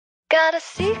Got a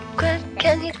secret,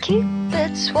 can you keep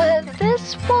it? Swear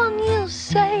this one you'll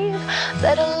save.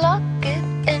 Better lock it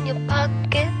in your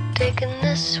pocket, taking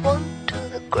this one to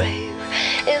the grave.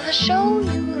 If I show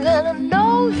you, then I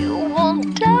know you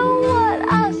won't tell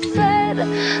what I said.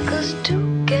 'Cause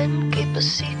two can keep a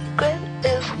secret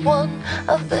if one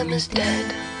of them is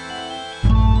dead.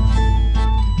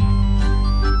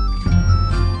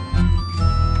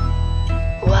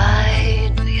 Why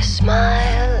do you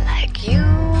smile like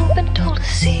you've been told a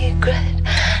secret?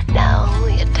 Now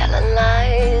you're telling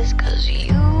lies 'cause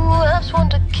you have sworn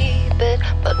to keep it.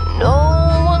 But no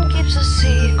one keeps a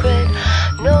secret.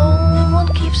 No one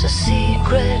keeps a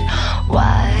secret.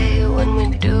 Why, when we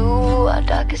do our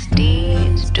darkest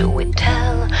deeds, do we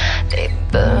tell? They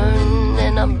burn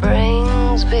in our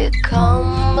brains,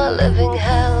 become a living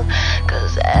hell.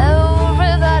 'Cause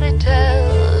everybody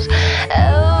tells,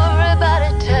 everybody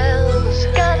tells.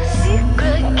 Got a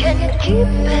secret, can you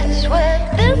keep it? Swear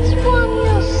this one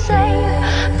you'll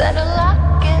save. Better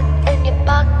lock it in your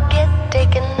pocket,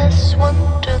 taking this one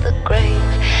to the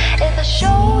grave. If I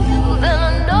show you, then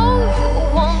I know you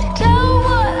won't tell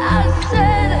what I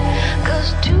said. 'Cause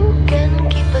two can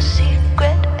keep a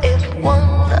secret if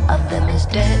one of them is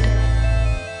dead.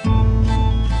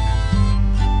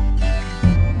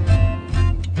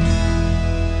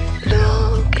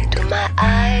 Look into my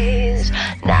eyes,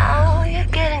 now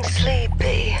you're getting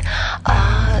sleepy.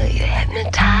 Are you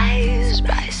hypnotized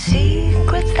by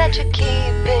secrets that you're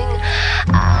keeping?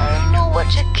 I know what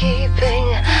you're keeping.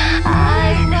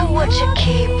 I know what you're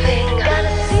keeping. Got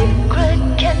a secret,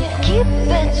 can you keep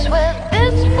it? Swear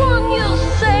this one you'll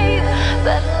save.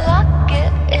 Better lock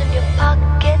it in your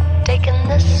pocket, taking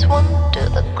this one to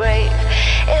the grave.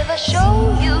 If I show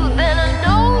you, then I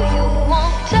know you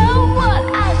won't tell what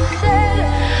I said.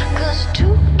 'Cause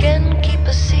two can keep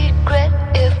a secret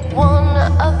if one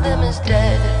of them is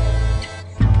dead.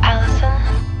 Allison?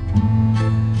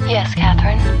 Yes,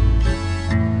 Catherine?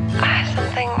 I have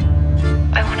something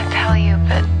I want to tell you,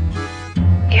 but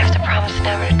you have to promise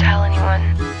never to tell anyone.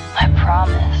 I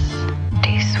promise. Do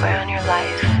you swear on your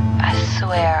life? I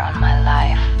swear on my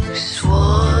life. You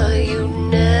swore you'd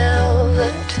never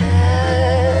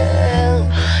tell.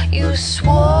 You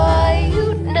swore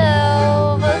you'd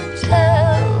never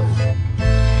tell.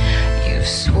 You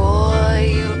swore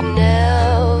you'd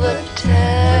never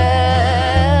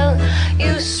tell.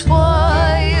 You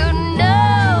swore you'd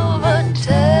never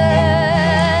tell.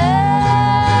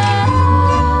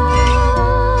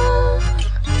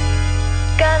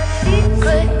 Got a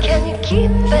secret, can you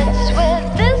keep it? Swear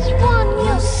this one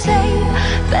you'll save.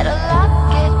 Better lock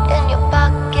it in your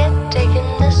pocket, taking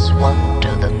this one to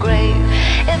the grave.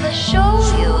 If I show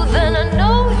you, then I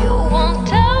know you won't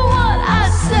tell what I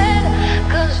said.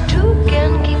 'Cause two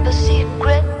can keep a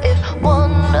secret if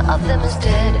one of them is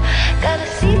dead. Got a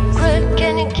secret,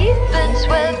 can you keep it?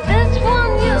 Swear this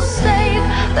one you'll save.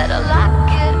 Better lock